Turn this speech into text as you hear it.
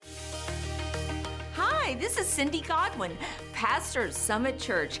Hi, this is Cindy Godwin, pastor of Summit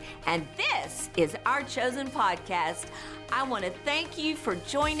Church, and this is our Chosen podcast. I want to thank you for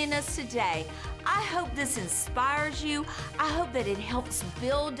joining us today. I hope this inspires you. I hope that it helps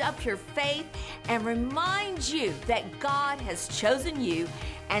build up your faith and remind you that God has chosen you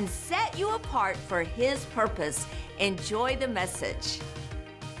and set you apart for His purpose. Enjoy the message.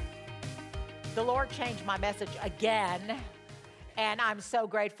 The Lord changed my message again. And I'm so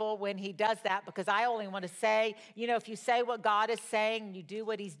grateful when He does that, because I only want to say, if you say what God is saying, you do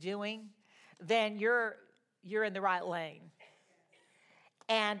what He's doing, then you're in the right lane.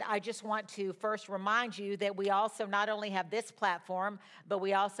 And I just want to first remind you that we also not only have this platform, but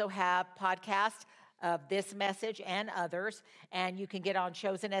we also have podcasts of this message and others. And you can get on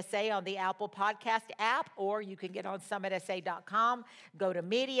Chosen SA on the Apple Podcast app, or you can get on summitsa.com. Go to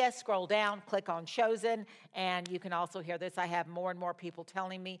media, scroll down, click on Chosen, and you can also hear this. I have more and more people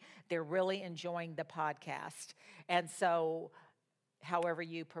telling me they're really enjoying the podcast. And so however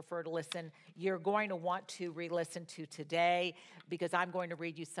you prefer to listen, you're going to want to re-listen to today, because I'm going to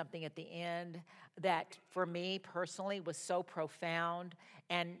read you something at the end that for me personally was so profound.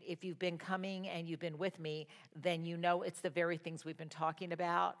 And if you've been coming and you've been with me, then you know it's the very things we've been talking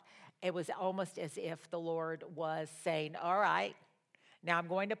about. It was almost as if the Lord was saying, all right, now I'm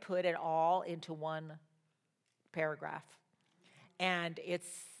going to put it all into one paragraph. And it's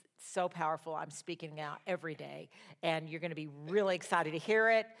so powerful. I'm speaking out every day, and you're going to be really excited to hear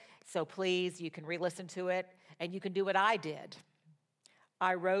it. So please, you can re-listen to it, and you can do what I did.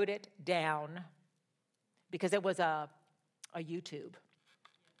 I wrote it down because it was a YouTube,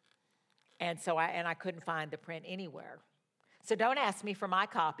 and so I couldn't find the print anywhere. So don't ask me for my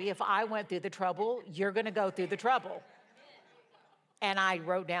copy. If I went through the trouble, you're going to go through the trouble. And I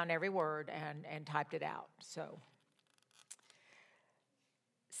wrote down every word and typed it out. So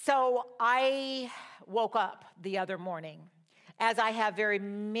I woke up the other morning, as I have very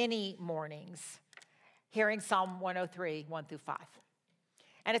many mornings, hearing Psalm 103, 1 through 5.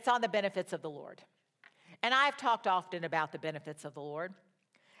 And it's on the benefits of the Lord. And I've talked often about the benefits of the Lord.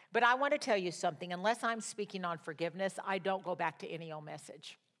 But I want to tell you something. Unless I'm speaking on forgiveness, I don't go back to any old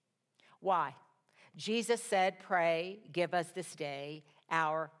message. Why? Jesus said, pray, give us this day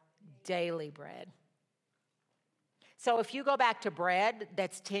our daily bread. So if you go back to bread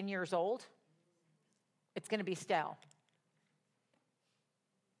that's 10 years old, it's going to be stale.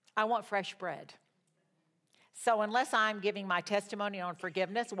 I want fresh bread. So unless I'm giving my testimony on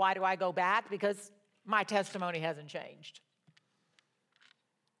forgiveness, why do I go back? Because my testimony hasn't changed.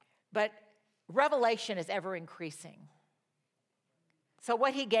 But revelation is ever increasing. So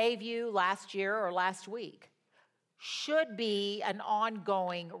what He gave you last year or last week should be an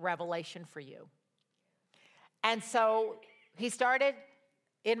ongoing revelation for you. And so He started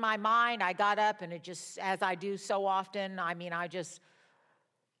in my mind. I got up, and it just, as I do so often, I just,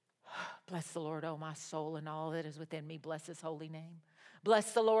 bless the Lord, O my soul, and all that is within me. Bless His holy name.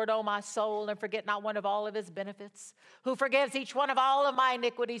 Bless the Lord, O my soul, and forget not one of all of His benefits, who forgives each one of all of my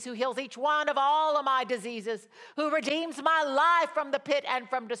iniquities, who heals each one of all of my diseases, who redeems my life from the pit and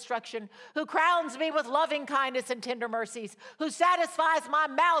from destruction, who crowns me with loving kindness and tender mercies, who satisfies my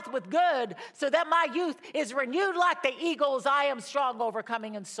mouth with good, so that my youth is renewed like the eagles. I am strong,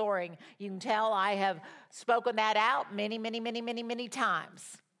 overcoming, and soaring. You can tell I have spoken that out many, many, many, many, many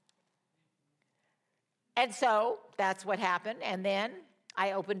times. And so that's what happened. And then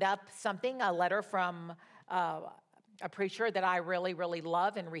I opened up a letter from a preacher that I really, really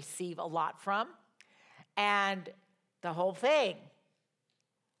love and receive a lot from. And the whole thing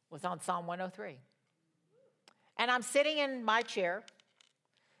was on Psalm 103. And I'm sitting in my chair,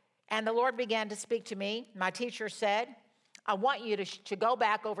 and the Lord began to speak to me. My teacher said, I want you to go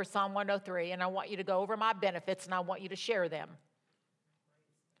back over Psalm 103, and I want you to go over my benefits, and I want you to share them.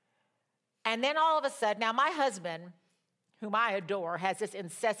 And then all of a sudden, now my husband, whom I adore, has this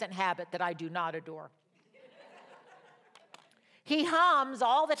incessant habit that I do not adore. He hums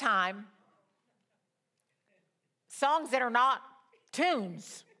all the time songs that are not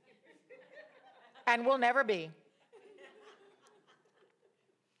tunes and will never be.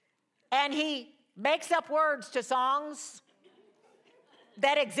 And he makes up words to songs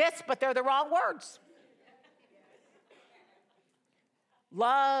that exist, but they're the wrong words.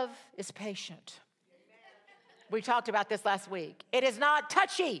 Love is patient. We talked about this last week. It is not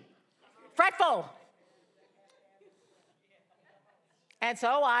touchy, fretful. And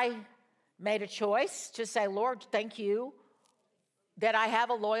so I made a choice to say, Lord, thank you that I have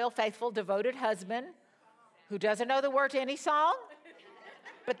a loyal, faithful, devoted husband who doesn't know the word to any song,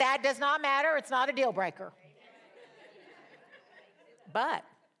 but that does not matter. It's not a deal breaker. But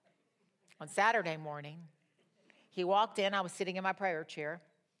on Saturday morning. He walked in. I was sitting in my prayer chair.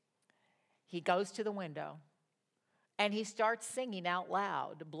 He goes to the window, and he starts singing out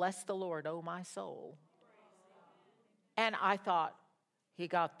loud, "Bless the Lord, O my soul." And I thought, he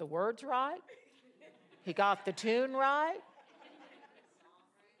got the words right. He got the tune right.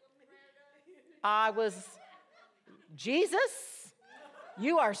 I was, Jesus,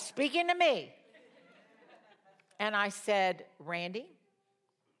 you are speaking to me. And I said, Randy,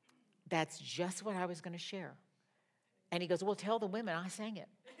 that's just what I was going to share. And he goes, well, tell the women I sang it.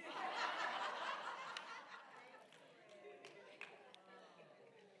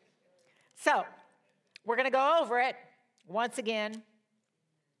 So, we're going to go over it once again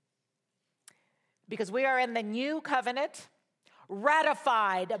because we are in the new covenant,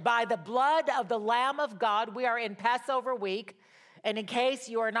 ratified by the blood of the Lamb of God. We are in Passover week. And in case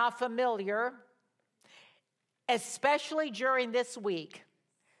you are not familiar, especially during this week,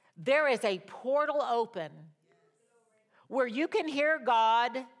 there is a portal open where you can hear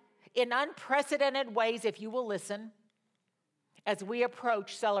God in unprecedented ways if you will listen as we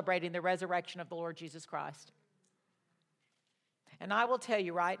approach celebrating the resurrection of the Lord Jesus Christ. And I will tell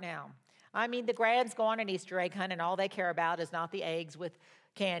you right now, I mean, the Grands go on an Easter egg hunt, and all they care about is not the eggs with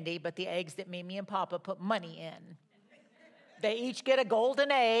candy, but the eggs that Mimi and Papa put money in. They each get a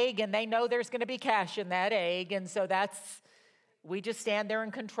golden egg, and they know there's going to be cash in that egg, and so we just stand there in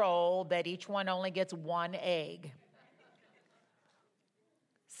control that each one only gets one egg.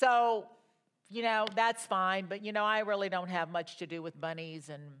 So, that's fine, but, I really don't have much to do with bunnies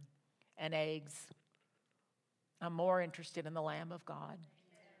and eggs. I'm more interested in the Lamb of God.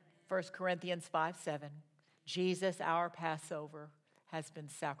 1 Corinthians 5:7, Jesus, our Passover, has been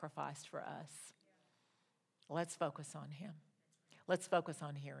sacrificed for us. Let's focus on him. Let's focus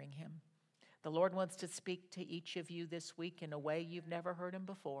on hearing him. The Lord wants to speak to each of you this week in a way you've never heard him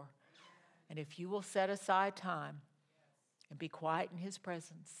before. And if you will set aside time and be quiet in his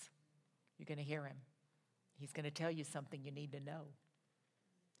presence, you're going to hear him. He's going to tell you something you need to know,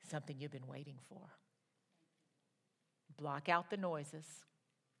 something you've been waiting for. Block out the noises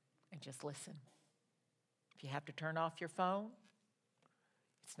and just listen. If you have to turn off your phone,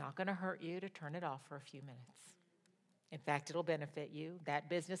 it's not going to hurt you to turn it off for a few minutes. In fact, it'll benefit you. That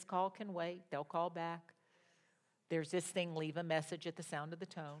business call can wait. They'll call back. There's this thing, leave a message at the sound of the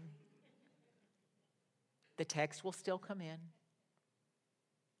tone. The text will still come in.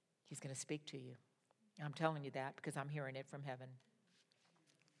 He's going to speak to you. I'm telling you that because I'm hearing it from heaven.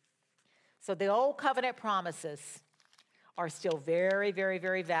 So the old covenant promises are still very, very,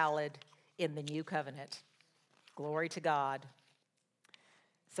 very valid in the new covenant. Glory to God.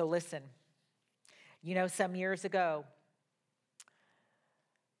 So listen, some years ago,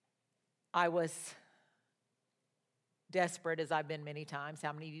 I was desperate, as I've been many times.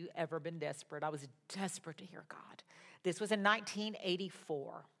 How many of you ever been desperate? I was desperate to hear God. This was in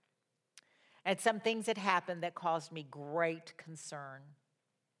 1984. And some things had happened that caused me great concern.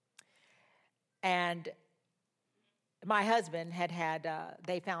 And my husband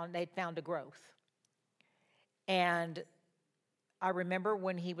they'd found a growth. And I remember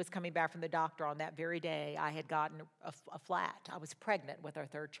when he was coming back from the doctor on that very day, I had gotten a flat. I was pregnant with our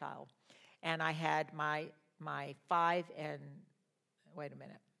third child. And I had my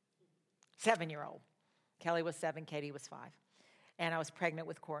 7-year-old. Kelly was 7, Katie was 5. And I was pregnant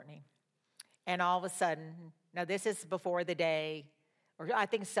with Courtney. And all of a sudden, now this is before the day, or I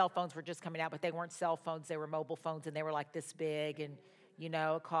think cell phones were just coming out, but they weren't cell phones, they were mobile phones, and they were like this big, and,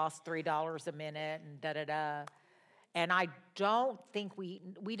 it cost $3 a minute, and da-da-da. And I don't think we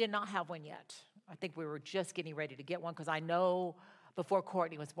did not have one yet. I think we were just getting ready to get one, because I know before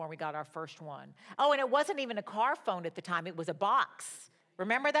Courtney was born, we got our first one. Oh, and it wasn't even a car phone at the time, it was a box.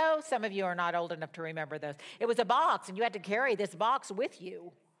 Remember those? Some of you are not old enough to remember those. It was a box, and you had to carry this box with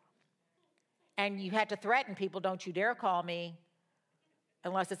you. And you had to threaten people, don't you dare call me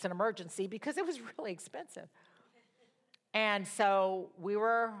unless it's an emergency, because it was really expensive. And so we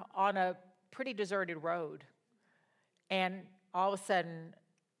were on a pretty deserted road. And all of a sudden,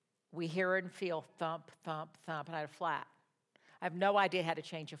 we hear and feel thump, thump, thump, and I had a flat. I have no idea how to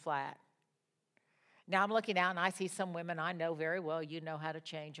change a flat. Now I'm looking out and I see some women I know very well, you know how to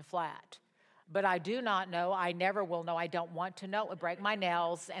change a flat. But I do not know, I never will know, I don't want to know. It would break my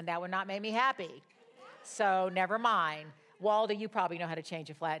nails and that would not make me happy. So never mind. Walda, you probably know how to change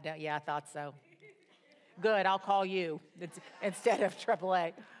a flat, don't you? Yeah, I thought so. Good, I'll call you instead of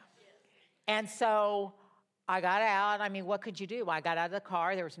AAA. And so I got out. I mean, what could you do? I got out of the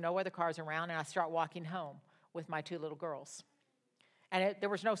car. There was no other cars around, and I start walking home with my 2 little girls. And there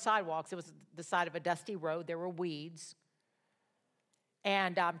was no sidewalks. It was the side of a dusty road. There were weeds.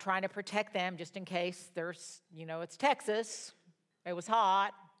 And I'm trying to protect them just in case there's, it's Texas. It was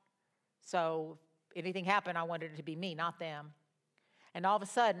hot. So if anything happened, I wanted it to be me, not them. And all of a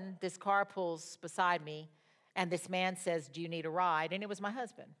sudden, this car pulls beside me, and this man says, "Do you need a ride?" And it was my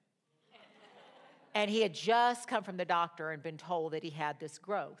husband. And he had just come from the doctor and been told that he had this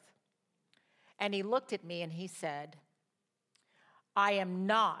growth. And he looked at me and he said, "I am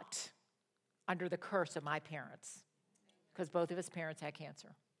not under the curse of my parents," because both of his parents had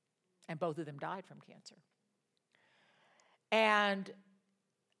cancer, and both of them died from cancer. And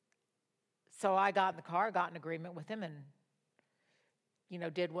so I got in the car, got in agreement with him, and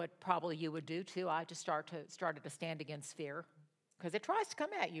did what probably you would do too. I just started to stand against fear, because it tries to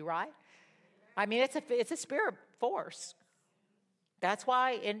come at you, right? I mean, it's a spirit force. That's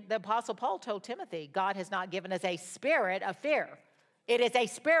why the Apostle Paul told Timothy, God has not given us a spirit of fear. It is a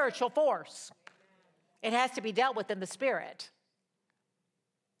spiritual force. It has to be dealt with in the spirit,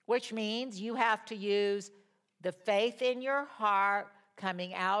 which means you have to use the faith in your heart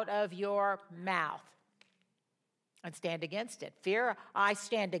coming out of your mouth and stand against it. Fear, I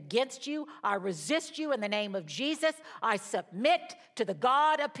stand against you. I resist you in the name of Jesus. I submit to the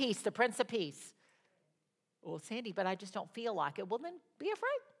God of peace, the Prince of Peace. Well, Sandy, but I just don't feel like it. Well, then be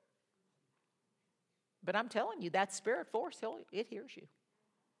afraid. But I'm telling you, that spirit force, it hears you.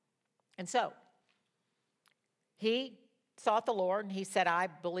 And so he sought the Lord, and he said, "I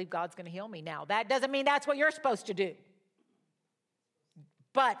believe God's going to heal me now." That doesn't mean that's what you're supposed to do.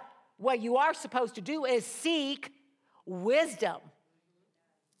 But what you are supposed to do is seek wisdom.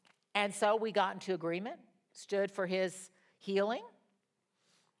 And so we got into agreement, stood for his healing.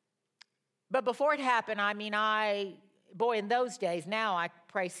 But before it happened, in those days, now I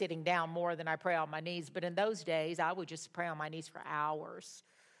pray sitting down more than I pray on my knees. But in those days, I would just pray on my knees for hours,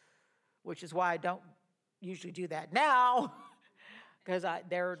 which is why I don't usually do that now, because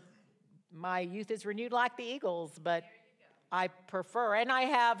my youth is renewed like the eagles. But I prefer, and I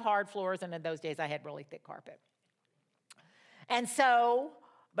have hard floors, and in those days I had really thick carpet. And so,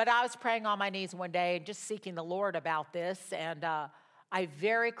 but I was praying on my knees one day and just seeking the Lord about this, and I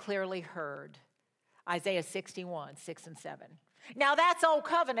very clearly heard Isaiah 61, 6 and 7. Now that's old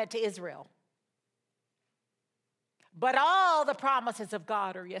covenant to Israel. But all the promises of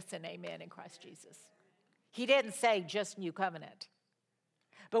God are yes and amen in Christ Jesus. He didn't say just new covenant.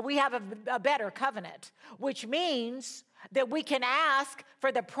 But we have a better covenant, which means that we can ask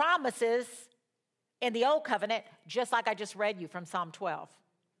for the promises in the old covenant, just like I just read you from Psalm 12.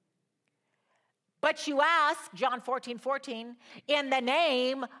 But you ask, John 14:14, in the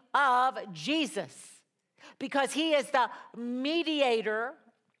name of Jesus, because he is the mediator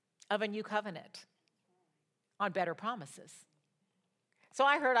of a new covenant on better promises. So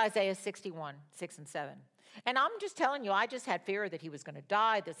I heard Isaiah 61, 6 and 7. And I'm just telling you, I just had fear that he was going to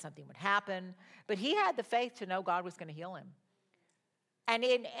die, that something would happen. But he had the faith to know God was going to heal him.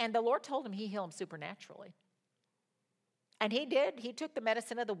 And the Lord told him he'd heal him supernaturally. And he did. He took the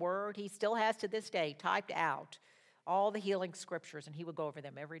medicine of the word. He still has to this day typed out all the healing scriptures, and he would go over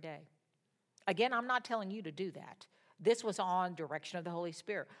them every day. Again, I'm not telling you to do that. This was on direction of the Holy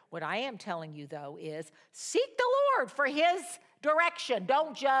Spirit. What I am telling you, though, is seek the Lord for his direction.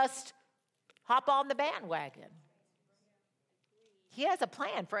 Don't just hop on the bandwagon. He has a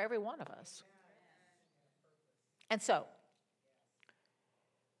plan for every one of us. And so,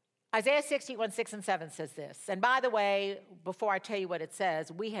 Isaiah 61, 6 and 7 says this. And by the way, before I tell you what it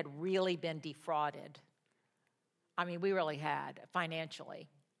says, we had really been defrauded. I mean, we really had, financially.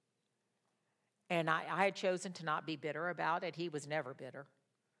 And I had chosen to not be bitter about it. He was never bitter.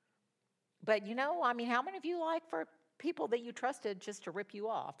 But how many of you like for people that you trusted just to rip you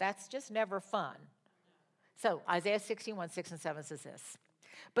off? That's just never fun. So Isaiah 61, 6 and 7 says this.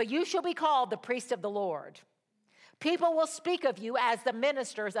 But you shall be called the priest of the Lord. People will speak of you as the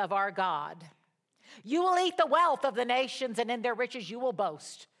ministers of our God. You will eat the wealth of the nations, and in their riches you will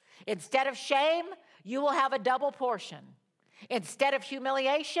boast. Instead of shame, you will have a double portion. Instead of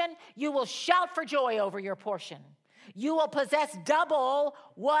humiliation, you will shout for joy over your portion. You will possess double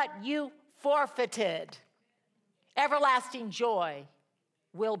what you forfeited. Everlasting joy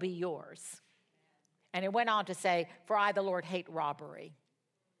will be yours. And it went on to say, for I, the Lord, hate robbery,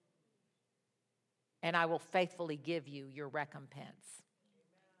 and I will faithfully give you your recompense.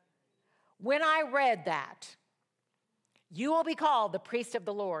 When I read that, you will be called the priest of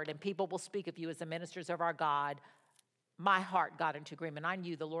the Lord, and people will speak of you as the ministers of our God, my heart got into agreement. I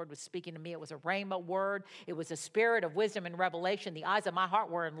knew the Lord was speaking to me. It was a rhema word. It was a spirit of wisdom and revelation. The eyes of my heart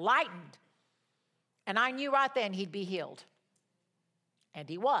were enlightened. And I knew right then he'd be healed. And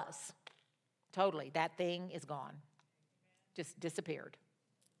he was. Totally. That thing is gone. just disappeared.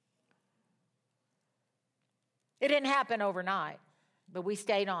 It didn't happen overnight, but we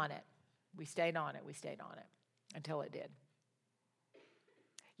stayed on it. We stayed on it until it did.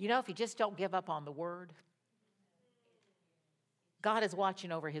 You know, if you just don't give up on the word, God is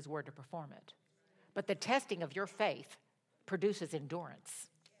watching over his word to perform it. But the testing of your faith produces endurance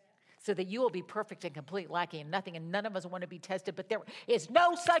so that you will be perfect and complete, lacking in nothing, and none of us want to be tested, but there is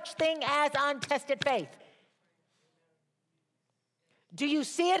no such thing as untested faith. Do you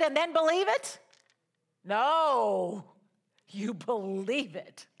see it and then believe it? No, you believe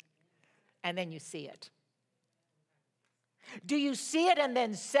it and then you see it. Do you see it and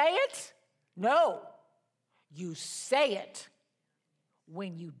then say it? No, you say it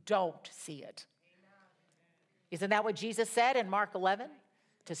when you don't see it. Isn't that what Jesus said in Mark 11?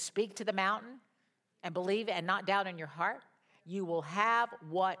 To speak to the mountain and believe and not doubt in your heart, you will have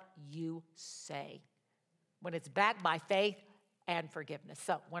what you say when it's backed by faith and forgiveness.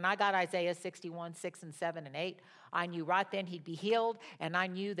 So when I got Isaiah 61, 6 and 7 and 8, I knew right then he'd be healed, and I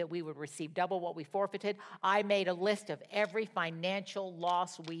knew that we would receive double what we forfeited. I made a list of every financial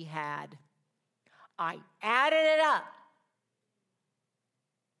loss we had. I added it up.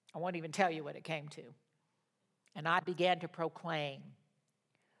 I won't even tell you what it came to. And I began to proclaim,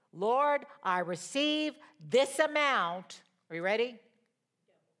 Lord, I receive this amount. Are you ready?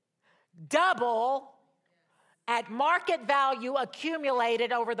 Double at market value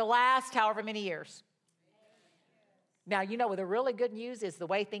accumulated over the last however many years. Now, you know what the really good news is, the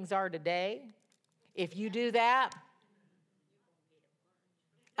way things are today. If you do that,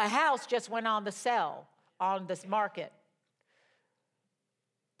 a house just went on the sale on this market.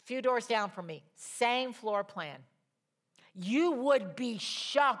 A few doors down from me, same floor plan. You would be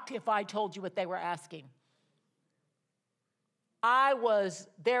shocked if I told you what they were asking.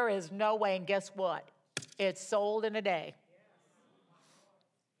 There is no way, and guess what? It's sold in a day.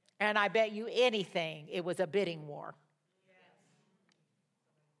 And I bet you anything, it was a bidding war.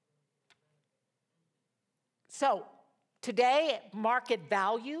 So, today, market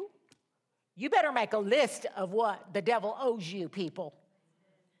value, you better make a list of what the devil owes you, people.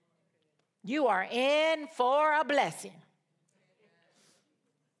 You are in for a blessing.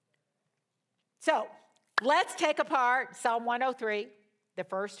 So, let's take apart Psalm 103, the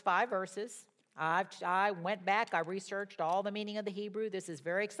first 5 verses. I went back, I researched all the meaning of the Hebrew. This is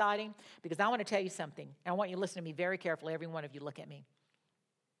very exciting because I want to tell you something. I want you to listen to me very carefully. Every one of you look at me.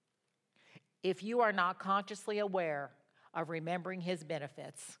 If you are not consciously aware of remembering his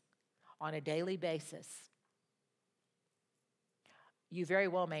benefits on a daily basis, you very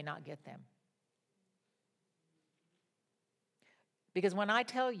well may not get them. Because when I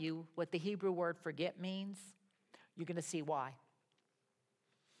tell you what the Hebrew word forget means, you're going to see why.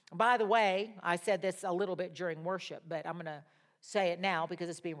 By the way, I said this a little bit during worship, but I'm going to say it now because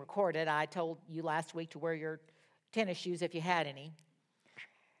it's being recorded. I told you last week to wear your tennis shoes if you had any.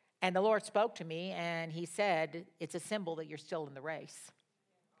 And the Lord spoke to me, and he said, it's a symbol that you're still in the race.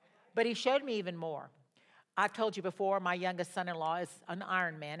 But he showed me even more. I've told you before, my youngest son-in-law is an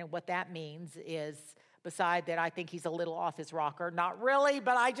Ironman, and what that means is, beside that, I think he's a little off his rocker. Not really,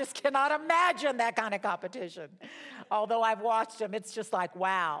 but I just cannot imagine that kind of competition. Although I've watched him, it's just like,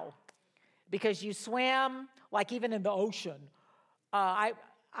 wow. Because you swim, like even in the ocean. I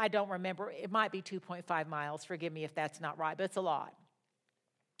don't remember. It might be 2.5 miles. Forgive me if that's not right, but it's a lot.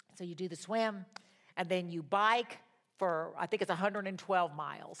 So you do the swim, and then you bike for, I think it's 112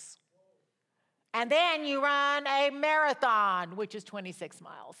 miles. And then you run a marathon, which is 26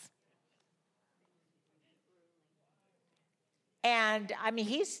 miles. And, I mean,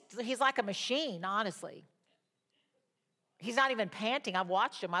 he's like a machine, honestly. He's not even panting. I've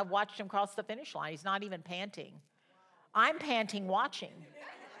watched him cross the finish line. He's not even panting. I'm panting watching.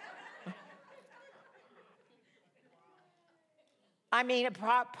 I mean,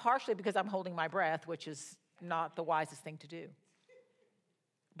 partially because I'm holding my breath, which is not the wisest thing to do.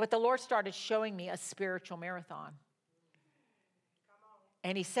 But the Lord started showing me a spiritual marathon.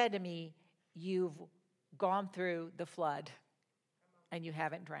 And he said to me, you've gone through the flood and you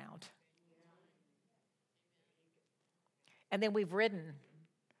haven't drowned. And then we've ridden.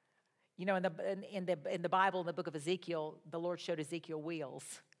 You know, in the Bible, in the book of Ezekiel, the Lord showed Ezekiel wheels.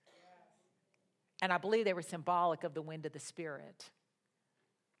 And I believe they were symbolic of the wind of the Spirit.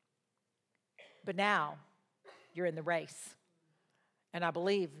 But now, you're in the race. And I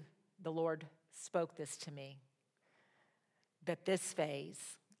believe the Lord spoke this to me, that this phase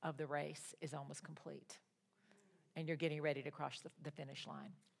of the race is almost complete. And you're getting ready to cross the finish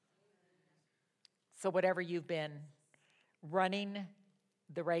line. So whatever you've been running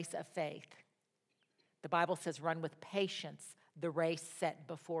the race of faith, The Bible says, run with patience the race set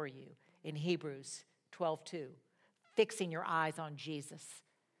before you in Hebrews 12:2, fixing your eyes on Jesus.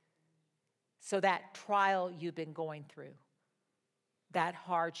 So that trial you've been going through, that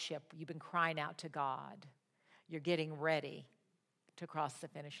hardship you've been crying out to God, you're getting ready to cross the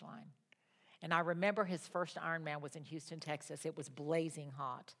finish line. And I remember his first Ironman was in Houston, Texas. It was blazing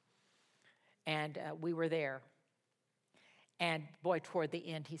hot. And we were there. And boy, toward the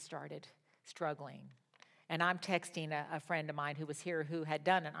end, he started struggling. And I'm texting a friend of mine who was here who had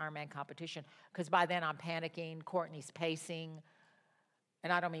done an Ironman competition, because by then I'm panicking. Courtney's pacing.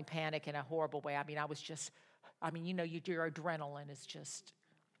 And I don't mean panic in a horrible way. I mean, your adrenaline is just,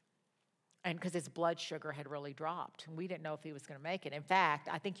 and because his blood sugar had really dropped. And we didn't know if he was going to make it. In fact,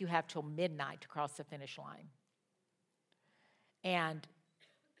 I think you have till midnight to cross the finish line. And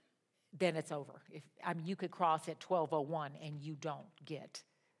then it's over. You could cross at 12:01 and you don't get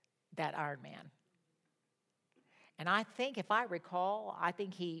that Ironman. And I think, if I recall,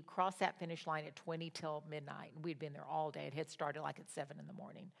 he crossed that finish line at 20 till midnight. We'd been there all day. It had started like at 7 in the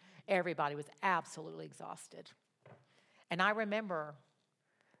morning. Everybody was absolutely exhausted. And I remember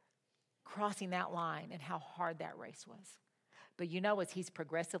crossing that line and how hard that race was. But as he's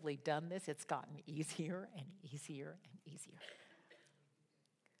progressively done this, it's gotten easier and easier and easier.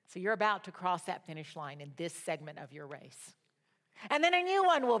 So you're about to cross that finish line in this segment of your race. And then a new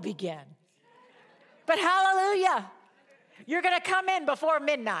one will begin. But hallelujah, you're going to come in before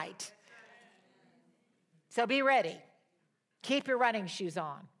midnight. So be ready. Keep your running shoes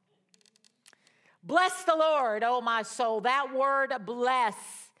on. Bless the Lord, oh my soul. That word bless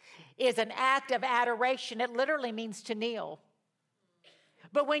is an act of adoration. It literally means to kneel.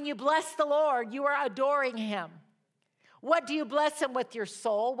 But when you bless the Lord, you are adoring him. What do you bless him with? Your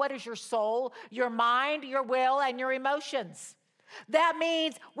soul. What is your soul? Your mind, your will, and your emotions. That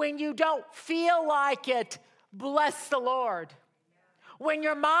means when you don't feel like it, bless the Lord. When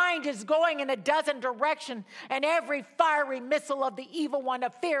your mind is going in a dozen directions and every fiery missile of the evil one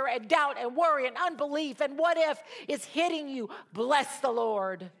of fear and doubt and worry and unbelief and what if is hitting you, bless the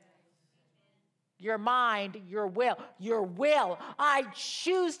Lord. Your mind, your will. I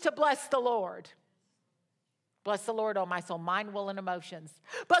choose to bless the Lord. Bless the Lord, oh my soul, mind, will, and emotions.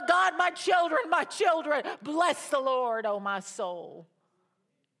 But God, my children, bless the Lord, oh my soul.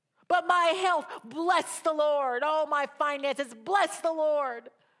 But my health, bless the Lord. Oh, my finances, bless the Lord.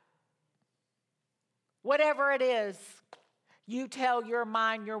 Whatever it is, you tell your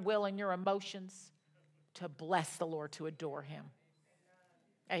mind, your will, and your emotions to bless the Lord, to adore him.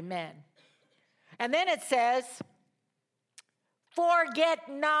 Amen. And then it says, forget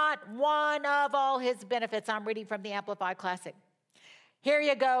not one of all his benefits. I'm reading from the Amplified Classic. Here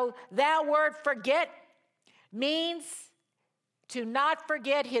you go. That word forget means to not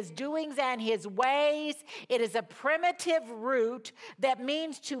forget his doings and his ways. It is a primitive root that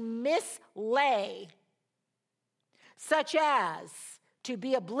means to mislay, such as to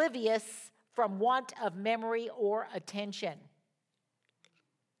be oblivious from want of memory or attention.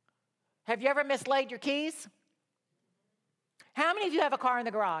 Have you ever mislaid your keys? How many of you have a car in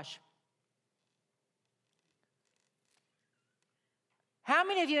the garage? How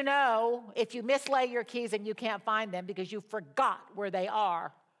many of you know if you mislay your keys and you can't find them because you forgot where they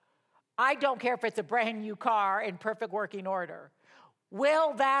are? I don't care if it's a brand new car in perfect working order.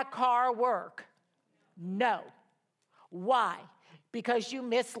 Will that car work? No. Why? Because you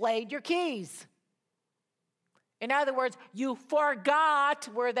mislaid your keys. In other words, you forgot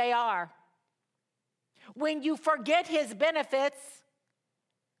where they are. When you forget his benefits,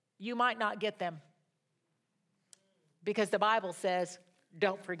 you might not get them. Because the Bible says,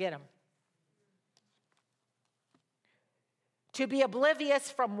 don't forget them. To be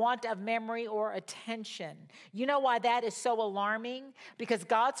oblivious from want of memory or attention. You know why that is so alarming? Because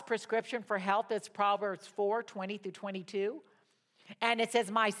God's prescription for health is Proverbs 4:20-22. And it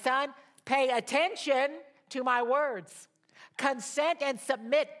says, my son, pay attention to my words. Consent and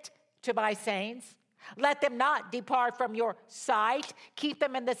submit to my sayings. Let them not depart from your sight. Keep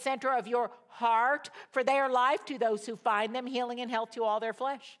them in the center of your heart, for they are life to those who find them, healing and health to all their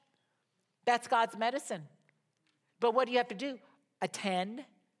flesh. That's God's medicine. But what do you have to do? Attend.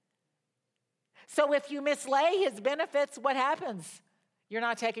 So if you mislay his benefits, what happens? You're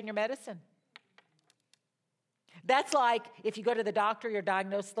not taking your medicine. That's like if you go to the doctor, you're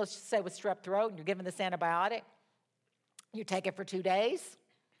diagnosed, let's just say with strep throat, and you're given this antibiotic. You take it for 2 days.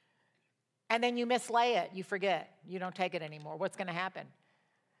 And then you mislay it. You forget. You don't take it anymore. What's going to happen?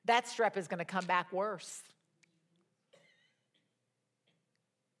 That strep is going to come back worse.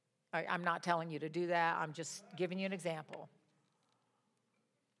 I'm not telling you to do that. I'm just giving you an example.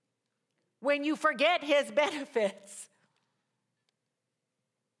 when you forget his benefits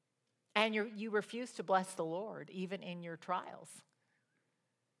and you refuse to bless the Lord, even in your trials,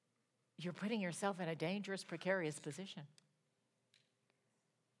 you're putting yourself in a dangerous, precarious position.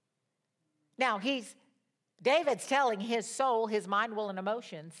 Now, David's telling his soul, his mind, will, and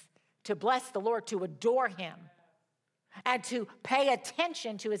emotions to bless the Lord, to adore him, and to pay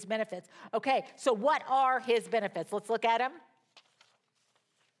attention to his benefits. Okay, so what are his benefits? Let's look at them.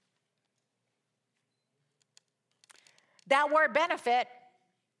 That word benefit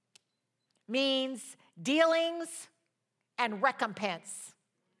means dealings and recompense.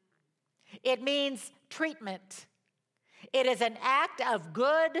 It means treatment. It is an act of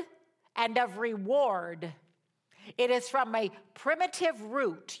good and of reward. It is from a primitive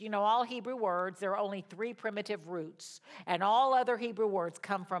root. You know, all Hebrew words, there are only 3 primitive roots. And all other Hebrew words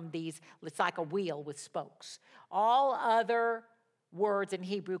come from these, it's like a wheel with spokes. All other words in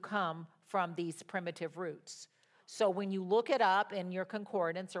Hebrew come from these primitive roots. So when you look it up in your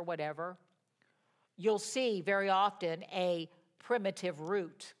concordance or whatever, you'll see very often a primitive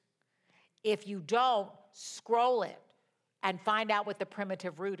root. If you don't, scroll it and find out what the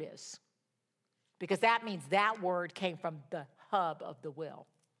primitive root is, because that means that word came from the hub of the will.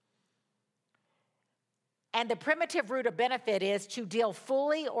 And the primitive root of benefit is to deal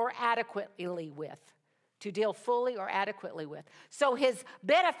fully or adequately with. To deal fully or adequately with. So his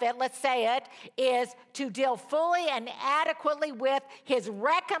benefit, let's say it, is to deal fully and adequately with his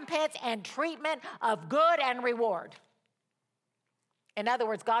recompense and treatment of good and reward. In other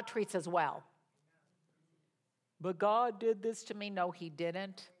words, God treats us well. But God did this to me. No, he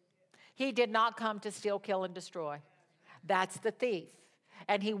didn't. He did not come to steal, kill, and destroy. That's the thief.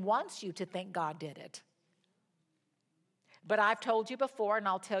 And he wants you to think God did it. But I've told you before, and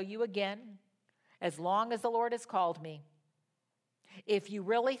I'll tell you again, as long as the Lord has called me, if you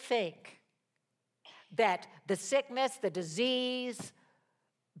really think that the sickness, the disease,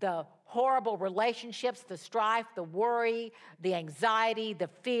 the horrible relationships, the strife, the worry, the anxiety, the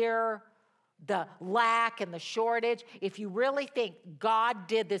fear, the lack and the shortage, if you really think God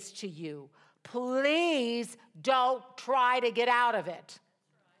did this to you, please don't try to get out of it,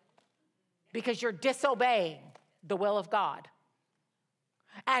 because you're disobeying the will of God.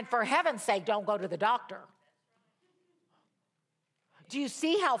 And for heaven's sake, don't go to the doctor. Do you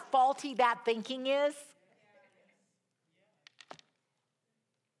see how faulty that thinking is?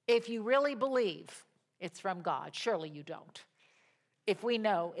 If you really believe it's from God, surely you don't. If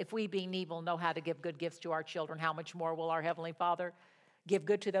we being evil know how to give good gifts to our children, how much more will our Heavenly Father give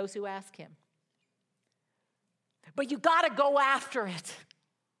good to those who ask him? But you got to go after it.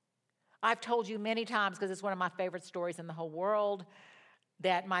 I've told you many times, because it's one of my favorite stories in the whole world,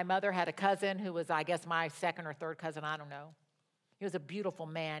 that my mother had a cousin who was, I guess, my second or third cousin, I don't know. He was a beautiful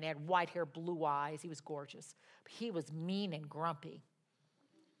man. He had white hair, blue eyes. He was gorgeous. But he was mean and grumpy.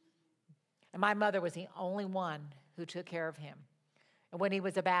 And my mother was the only one who took care of him. And when he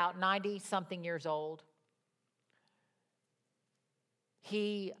was about 90-something years old,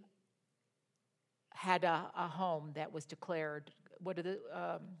 he had a home that was declared, what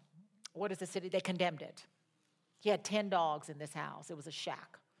is the city? They condemned it. He had 10 dogs in this house. It was a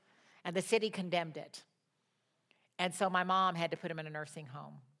shack. And the city condemned it. And so my mom had to put him in a nursing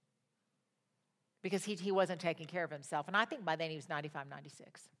home because he wasn't taking care of himself. And I think by then he was 95,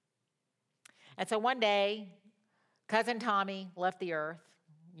 96. And so one day, Cousin Tommy left the earth.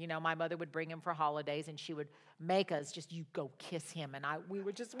 You know, my mother would bring him for holidays, and she would make us just, you go kiss him. And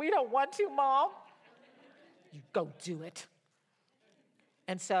we don't want to, Mom. You go do it.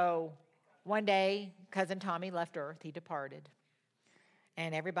 And so one day, Cousin Tommy left earth. He departed.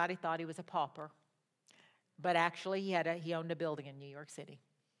 And everybody thought he was a pauper. But actually, he owned a building in New York City.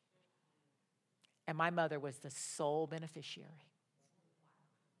 And my mother was the sole beneficiary.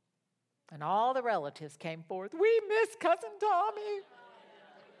 And all the relatives came forth. We miss Cousin Tommy.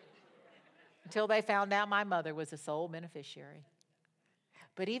 Until they found out my mother was the sole beneficiary.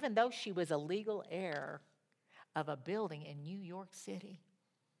 But even though she was a legal heir of a building in New York City,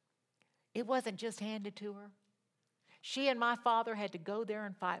 it wasn't just handed to her. She and my father had to go there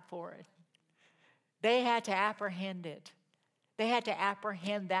and fight for it. They had to apprehend it. They had to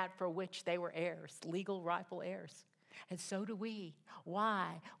apprehend that for which they were heirs, legal, rightful heirs. And so do we.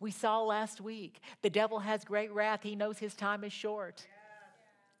 Why? We saw last week, the devil has great wrath. He knows his time is short.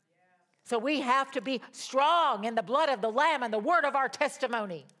 So we have to be strong in the blood of the Lamb and the word of our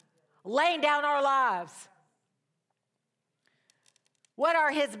testimony, laying down our lives. What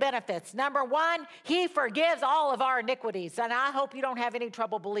are his benefits? Number one, he forgives all of our iniquities. And I hope you don't have any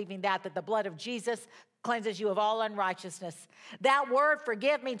trouble believing that the blood of Jesus cleanses you of all unrighteousness. That word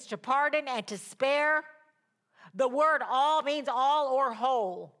forgive means to pardon and to spare. The word all means all or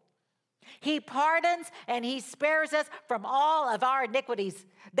whole. He pardons and he spares us from all of our iniquities.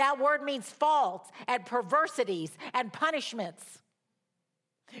 That word means faults and perversities and punishments.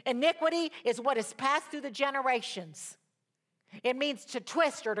 Iniquity is what is passed through the generations. It means to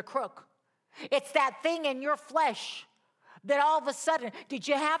twist or to crook. It's that thing in your flesh that all of a sudden, did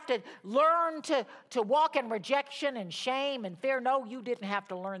you have to learn to walk in rejection and shame and fear? No, you didn't have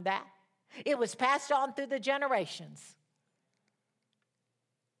to learn that. It was passed on through the generations.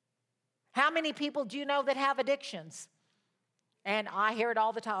 How many people do you know that have addictions? And I hear it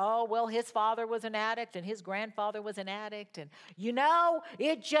all the time. Oh, well, his father was an addict and his grandfather was an addict. And you know,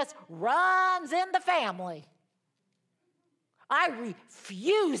 it just runs in the family. I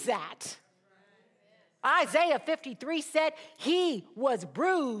refuse that. Isaiah 53 said he was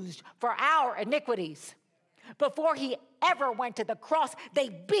bruised for our iniquities. Before he ever went to the cross, they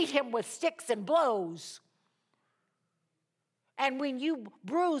beat him with sticks and blows. And when you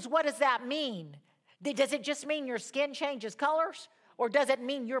bruise, what does that mean? Does it just mean your skin changes colors? Or does it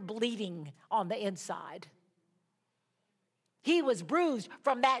mean you're bleeding on the inside? He was bruised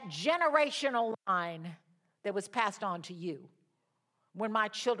from that generational line that was passed on to you. When my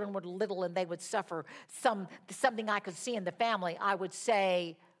children were little and they would suffer something I could see in the family, I would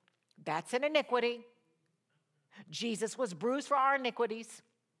say, that's an iniquity. Jesus was bruised for our iniquities.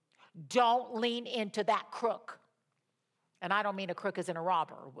 Don't lean into that crook. And I don't mean a crook as in a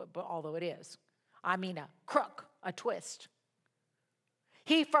robber, but although it is. I mean a crook, a twist.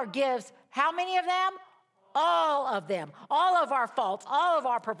 He forgives how many of them? All of them. All of our faults, all of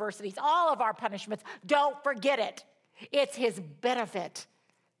our perversities, all of our punishments. Don't forget it. It's his benefit.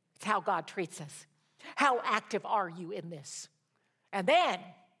 It's how God treats us. How active are you in this? And then,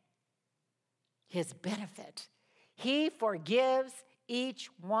 his benefit. He forgives each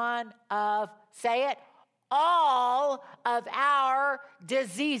one of, say it, all of our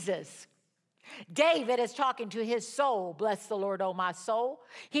diseases. David is talking to his soul. Bless the Lord, oh my soul.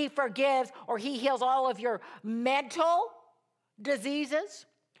 He forgives or he heals all of your mental diseases,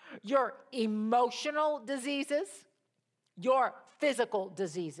 your emotional diseases, your physical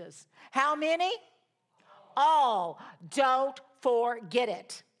diseases. How many? All. Don't forget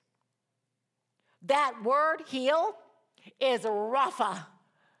it. That word heal is Rapha.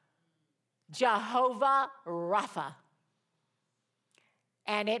 Jehovah Rapha.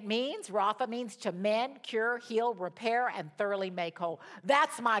 And it means, Rapha means to mend, cure, heal, repair, and thoroughly make whole.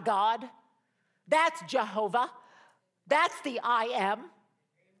 That's my God. That's Jehovah. That's the I am,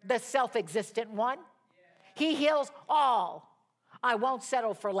 the self-existent one. He heals all. I won't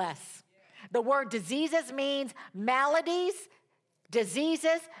settle for less. The word diseases means maladies,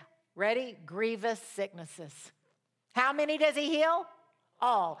 diseases, ready, grievous sicknesses. How many does he heal?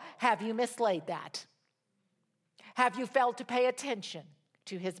 All. Have you mislaid that? Have you failed to pay attention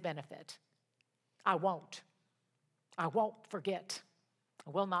to his benefit? I won't. I won't forget.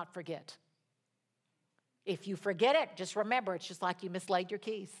 I will not forget. If you forget it, just remember, it's just like you mislaid your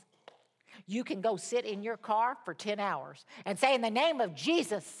keys. You can go sit in your car for 10 hours and say, in the name of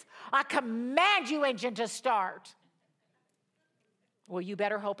Jesus, I command you, engine, to start. Well, you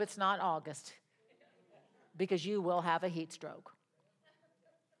better hope it's not August, because you will have a heat stroke.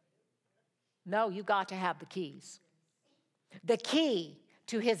 No, you got to have the keys. The key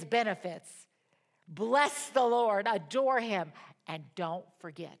to his benefits. Bless the Lord, adore him, and don't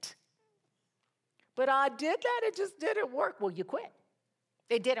forget. But I did that, it just didn't work. Well, you quit.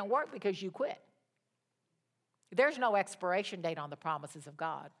 It didn't work because you quit. There's no expiration date on the promises of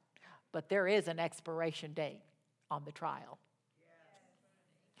God, but there is an expiration date on the trial.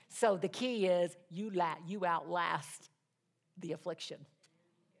 So the key is you outlast the affliction.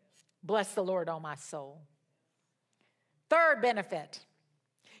 Bless the Lord, oh my soul. Third benefit,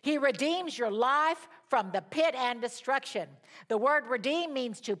 he redeems your life from the pit and destruction. The word redeem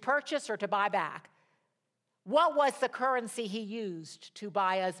means to purchase or to buy back. What was the currency he used to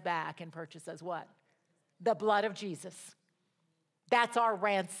buy us back and purchase us? What? The blood of Jesus. That's our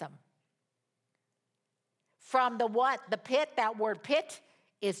ransom. From the what? The pit. That word pit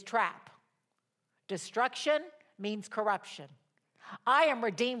is trap. Destruction means corruption. I am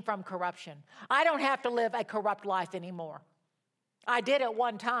redeemed from corruption. I don't have to live a corrupt life anymore. I did at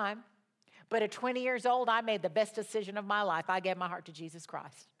one time, but at 20 years old, I made the best decision of my life. I gave my heart to Jesus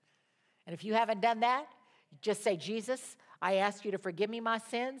Christ. And if you haven't done that, just say, Jesus, I ask you to forgive me my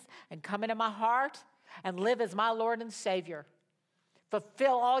sins and come into my heart and live as my Lord and Savior.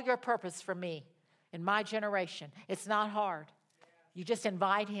 Fulfill all your purpose for me in my generation. It's not hard. You just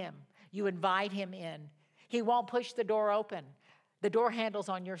invite him. You invite him in. He won't push the door open. The door handle's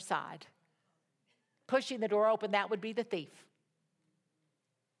on your side. Pushing the door open, that would be the thief.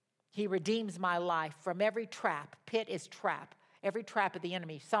 He redeems my life from every trap. Pit is trap. Every trap of the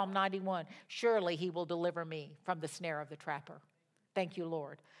enemy. Psalm 91, surely he will deliver me from the snare of the trapper. Thank you,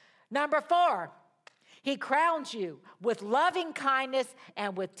 Lord. Number 4, he crowns you with loving kindness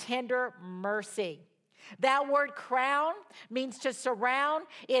and with tender mercy. That word crown means to surround.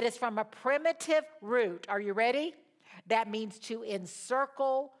 It is from a primitive root. Are you ready? That means to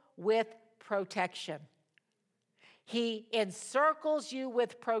encircle with protection. He encircles you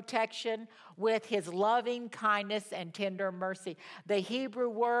with protection with his loving kindness and tender mercy. The Hebrew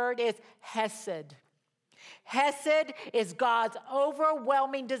word is hesed. Hesed is God's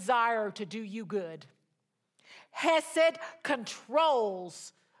overwhelming desire to do you good. Hesed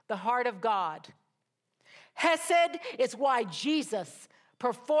controls the heart of God. Hesed is why Jesus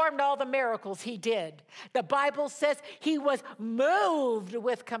performed all the miracles he did. The Bible says he was moved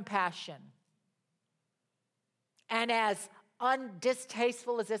with compassion. And as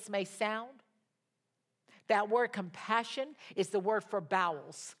undistasteful as this may sound, that word compassion is the word for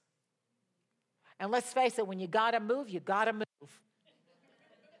bowels. And let's face it, when you gotta move, you gotta move.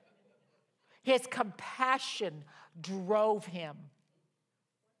 His compassion drove him.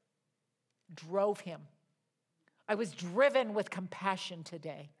 I was driven with compassion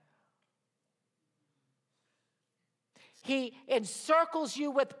today. He encircles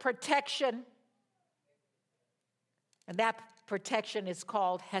you with protection. And that protection is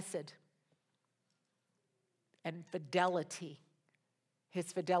called hesed. And fidelity.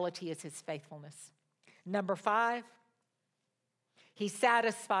 His fidelity is his faithfulness. Number 5, he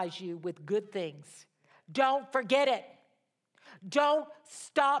satisfies you with good things. Don't forget it. Don't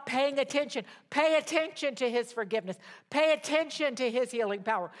stop paying attention. Pay attention to his forgiveness. Pay attention to his healing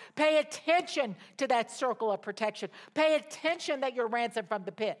power. Pay attention to that circle of protection. Pay attention that you're ransomed from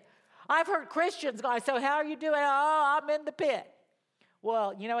the pit. I've heard Christians go, so how are you doing? Oh, I'm in the pit.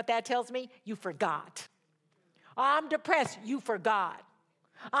 Well, you know what that tells me? You forgot. I'm depressed. You forgot.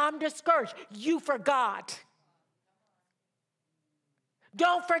 I'm discouraged. You forgot.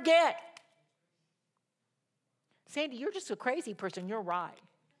 Don't forget. Sandy, you're just a crazy person. You're right.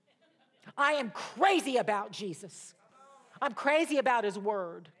 I am crazy about Jesus. I'm crazy about his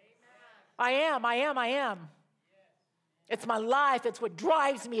word. I am. It's my life. It's what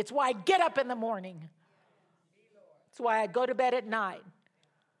drives me. It's why I get up in the morning. It's why I go to bed at night.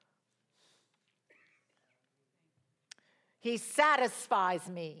 He satisfies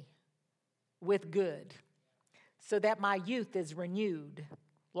me with good so that my youth is renewed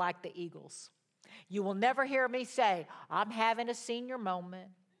like the eagles. You will never hear me say, I'm having a senior moment.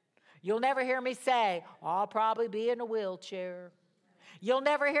 You'll never hear me say, I'll probably be in a wheelchair. You'll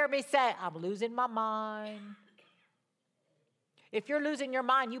never hear me say, I'm losing my mind. If you're losing your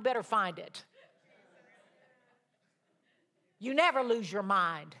mind, you better find it. You never lose your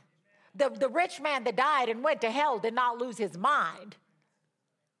mind. The rich man that died and went to hell did not lose his mind.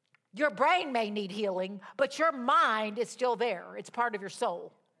 Your brain may need healing, but your mind is still there. It's part of your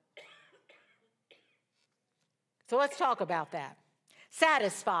soul. So let's talk about that.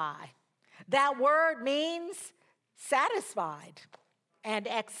 Satisfy. That word means satisfied and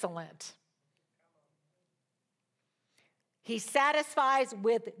excellent. He satisfies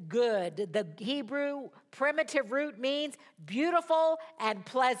with good. The Hebrew primitive root means beautiful and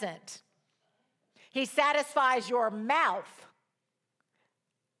pleasant. He satisfies your mouth.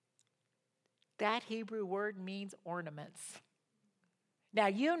 That Hebrew word means ornaments. Now,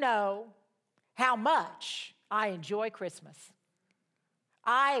 you know how much I enjoy Christmas.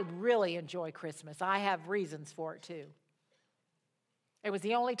 I really enjoy Christmas. I have reasons for it too. It was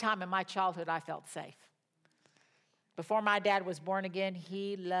the only time in my childhood I felt safe. Before my dad was born again,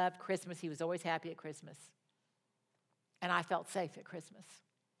 he loved Christmas. He was always happy at Christmas. And I felt safe at Christmas.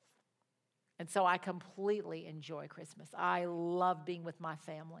 And so I completely enjoy Christmas. I love being with my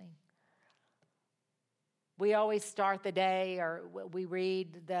family. We always start the day, or we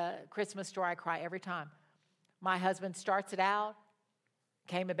read the Christmas story. I cry every time. My husband starts it out.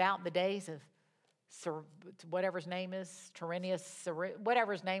 Came about in the days of whatever his name is, Tyrannus,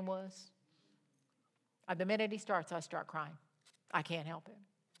 whatever his name was. And the minute he starts, I start crying. I can't help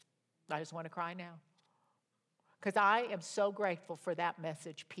it. I just want to cry now. Because I am so grateful for that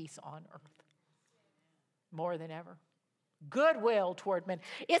message, peace on earth. More than ever. Goodwill toward men.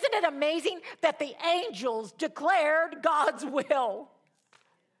 Isn't it amazing that the angels declared God's will?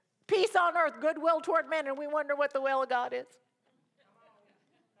 Peace on earth, goodwill toward men, and we wonder what the will of God is.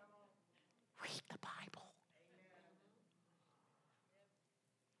 Read the Bible.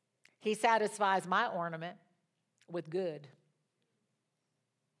 He satisfies my ornament with good,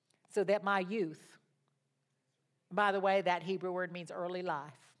 so that my youth, by the way, that Hebrew word means early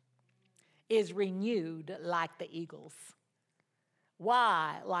life, is renewed like the eagles.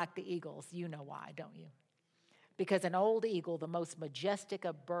 Why like the eagles? You know why, don't you? Because an old eagle, the most majestic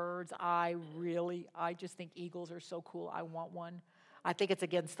of birds, I just think eagles are so cool. I want one. I think it's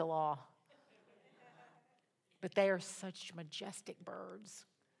against the law. But they are such majestic birds.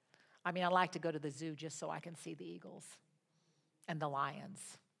 I mean, I like to go to the zoo just so I can see the eagles and the lions.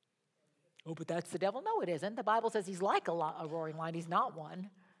 Oh, but that's the devil. No, it isn't. The Bible says he's like a roaring lion. He's not one.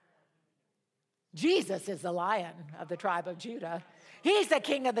 Jesus is the lion of the tribe of Judah. He's the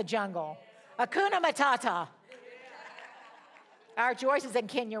king of the jungle. Hakuna Matata. Our Joyce is in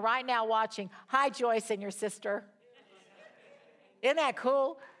Kenya right now watching. Hi, Joyce and your sister. Isn't that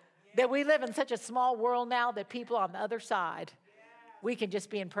cool? That we live in such a small world now that people on the other side, we can just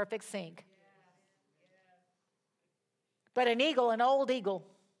be in perfect sync. But an eagle, an old eagle,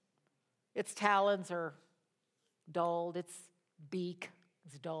 its talons are dulled, its beak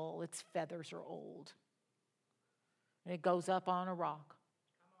is dull, its feathers are old. And it goes up on a rock,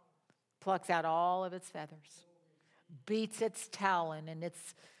 plucks out all of its feathers, beats its talons and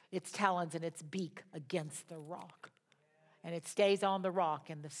its beak against the rock. And it stays on the rock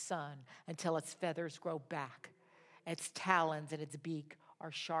in the sun until its feathers grow back. Its talons and its beak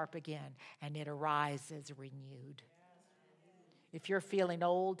are sharp again, and it arises renewed. If you're feeling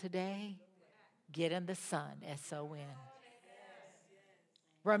old today, get in the sun, S-O-N.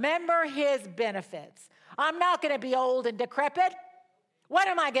 Remember his benefits. I'm not going to be old and decrepit. What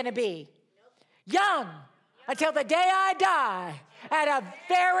am I going to be? Young until the day I die at a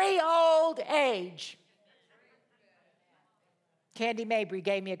very old age. Candy Mabry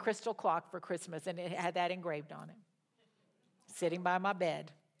gave me a crystal clock for Christmas, and it had that engraved on it, sitting by my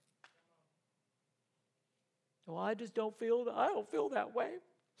bed. Well, I don't feel that way.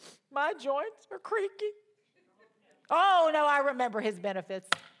 My joints are creaky. Oh, no, I remember his benefits.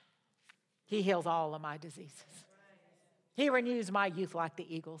 He heals all of my diseases. He renews my youth like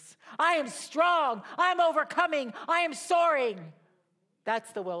the eagles. I am strong. I'm overcoming. I am soaring.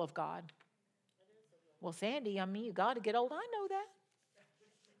 That's the will of God. Well, Sandy, you got to get old. I know that.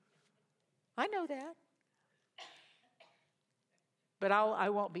 I know that. But I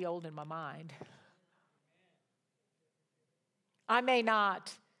won't be old in my mind. I may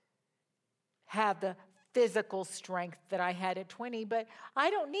not have the physical strength that I had at 20, but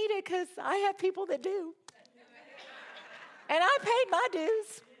I don't need it because I have people that do. And I paid my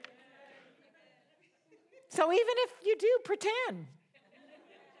dues. So even if you do, pretend.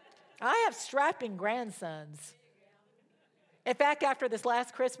 I have strapping grandsons. In fact, after this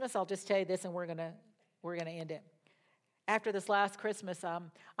last Christmas, I'll just tell you this, and we're gonna end it. After this last Christmas,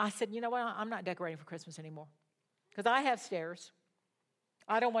 I said, you know what? I'm not decorating for Christmas anymore because I have stairs.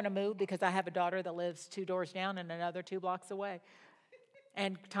 I don't want to move because I have a daughter that lives 2 doors down and another 2 blocks away,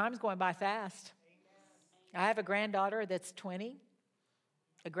 and time's going by fast. I have a granddaughter that's 20,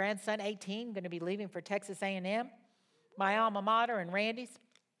 a grandson 18, going to be leaving for Texas A&M, my alma mater, and Randy's.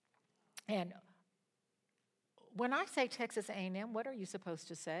 And when I say Texas A&M, what are you supposed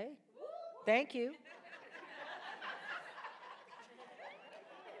to say? Thank you.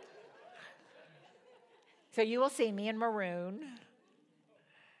 So you will see me in maroon.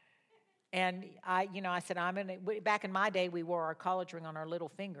 And I said, back in my day, we wore our college ring on our little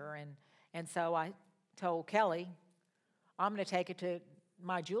finger. And so I told Kelly, I'm going to take it to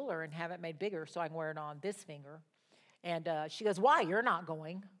my jeweler and have it made bigger so I can wear it on this finger. And she goes, why? You're not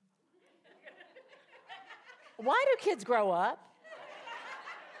going. Why do kids grow up?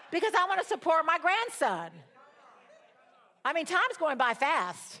 Because I want to support my grandson. Time's going by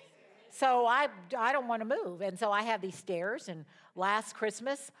fast. So I don't want to move. And so I have these stairs. And last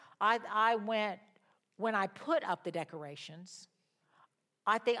Christmas, I went, when I put up the decorations,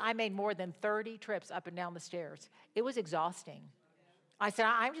 I think I made more than 30 trips up and down the stairs. It was exhausting. I said,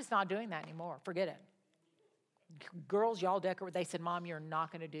 I'm just not doing that anymore. Forget it. Girls, y'all decorate. They said, Mom, you're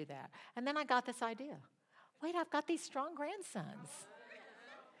not going to do that. And then I got this idea. Wait, I've got these strong grandsons.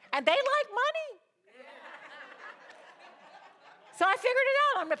 And they like money. So I figured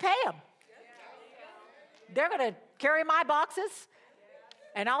it out. I'm going to pay them. They're going to carry my boxes,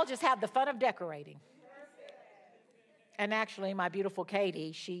 and I'll just have the fun of decorating. And actually, my beautiful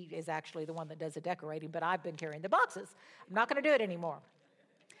Katie, she is actually the one that does the decorating, but I've been carrying the boxes. I'm not going to do it anymore.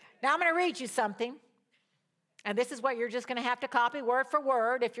 Now I'm going to read you something, and this is what you're just going to have to copy word for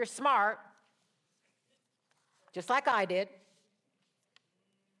word if you're smart, just like I did.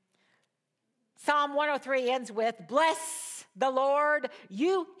 Psalm 103 ends with, bless the Lord,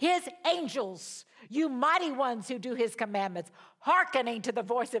 you his angels, you mighty ones who do his commandments, hearkening to the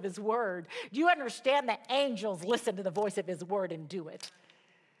voice of his word. Do you understand that angels listen to the voice of his word and do it?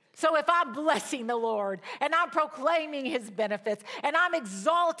 So if I'm blessing the Lord and I'm proclaiming his benefits and I'm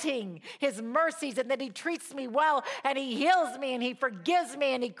exalting his mercies and that he treats me well and he heals me and he forgives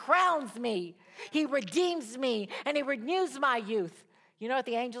me and he crowns me, he redeems me and he renews my youth. You know what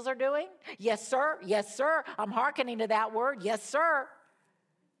the angels are doing? Yes, sir. Yes, sir. I'm hearkening to that word. Yes, sir.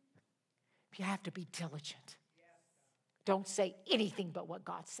 You have to be diligent. Don't say anything but what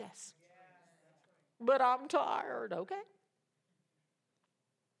God says. But I'm tired. Okay.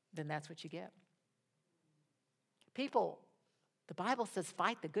 Then that's what you get. People, the Bible says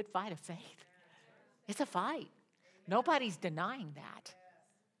fight the good fight of faith. It's a fight. Nobody's denying that.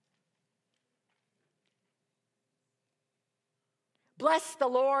 Bless the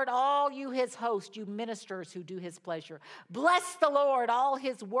Lord, all you his hosts, you ministers who do his pleasure. Bless the Lord, all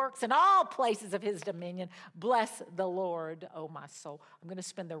his works and all places of his dominion. Bless the Lord, oh my soul. I'm going to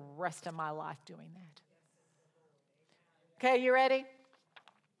spend the rest of my life doing that. Okay, you ready?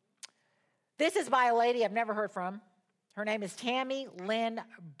 This is by a lady I've never heard from. Her name is Tammy Lynn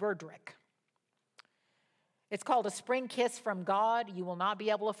Burdrick. It's called A Spring Kiss from God. You will not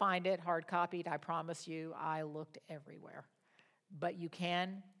be able to find it hard copied, I promise you. I looked everywhere. But you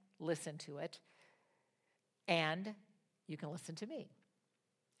can listen to it, and you can listen to me.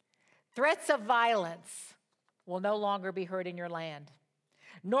 Threats of violence will no longer be heard in your land,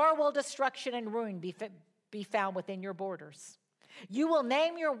 nor will destruction and ruin be found within your borders. You will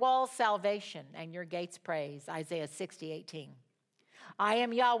name your walls salvation and your gates praise, Isaiah 60:18. I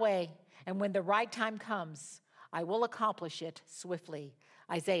am Yahweh, and when the right time comes, I will accomplish it swiftly,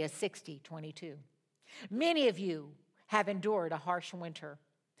 Isaiah 60:22. Many of you have endured a harsh winter.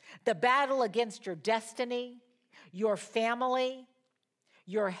 The battle against your destiny, your family,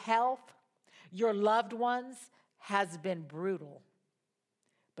 your health, your loved ones has been brutal.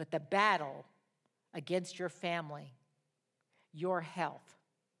 But the battle against your family, your health,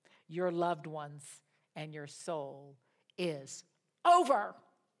 your loved ones, and your soul is over.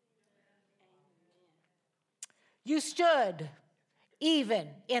 You stood even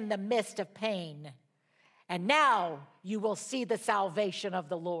in the midst of pain, and now you will see the salvation of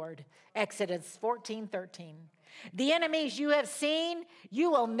the Lord. Exodus 14:13. The enemies you have seen,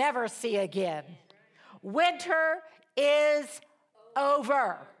 you will never see again. Winter is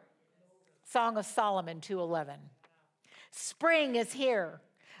over. Song of Solomon 2:11. Spring is here.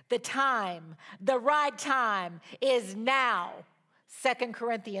 The right time is now. 2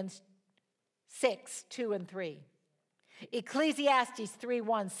 Corinthians 6:2-3. Ecclesiastes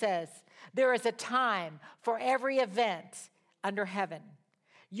 3:1 says, there is a time for every event under heaven.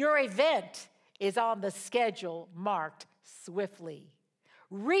 Your event is on the schedule marked swiftly.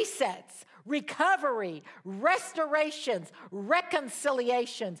 Resets, recovery, restorations,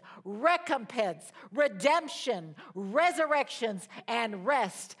 reconciliations, recompense, redemption, resurrections, and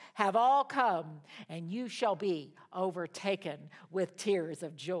rest have all come, and you shall be overtaken with tears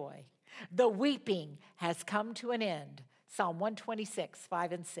of joy. The weeping has come to an end. Psalm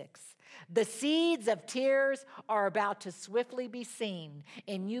 126:5-6. The seeds of tears are about to swiftly be seen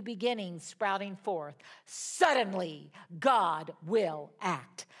in new beginnings sprouting forth. Suddenly, God will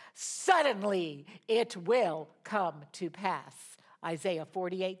act. Suddenly, it will come to pass. Isaiah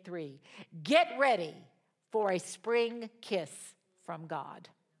 48:3. Get ready for a spring kiss from God.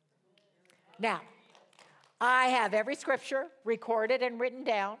 Now, I have every scripture recorded and written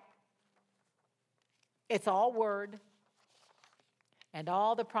down. It's all word. And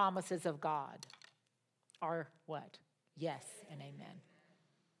all the promises of God are what? Yes and amen.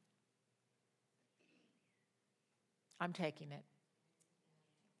 I'm taking it.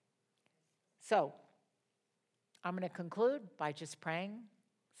 So, I'm going to conclude by just praying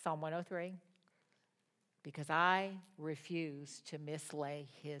Psalm 103, because I refuse to mislay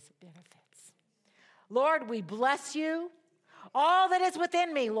his benefits. Lord, we bless you. All that is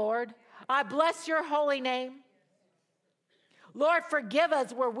within me, Lord, I bless your holy name. Lord, forgive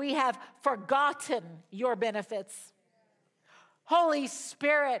us where we have forgotten your benefits. Holy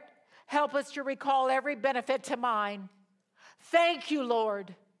Spirit, help us to recall every benefit to mind. Thank you,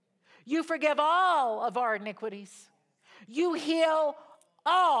 Lord. You forgive all of our iniquities. You heal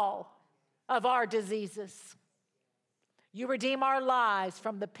all of our diseases. You redeem our lives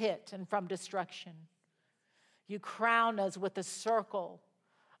from the pit and from destruction. You crown us with a circle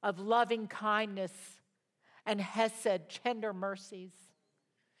of loving kindness and hesed, tender mercies.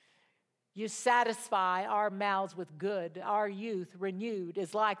 You satisfy our mouths with good. Our youth renewed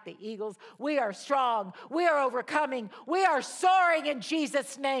is like the eagles. We are strong. We are overcoming. We are soaring in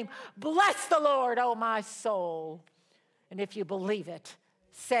Jesus' name. Bless the Lord, oh my soul. And if you believe it,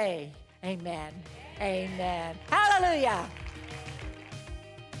 say amen. Amen. Hallelujah.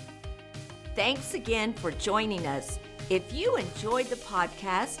 Thanks again for joining us. If you enjoyed the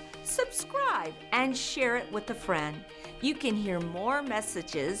podcast, subscribe and share it with a friend. You can hear more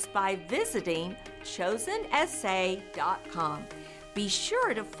messages by visiting chosensa.com. Be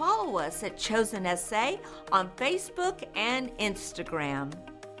sure to follow us at Chosen SA on Facebook and Instagram.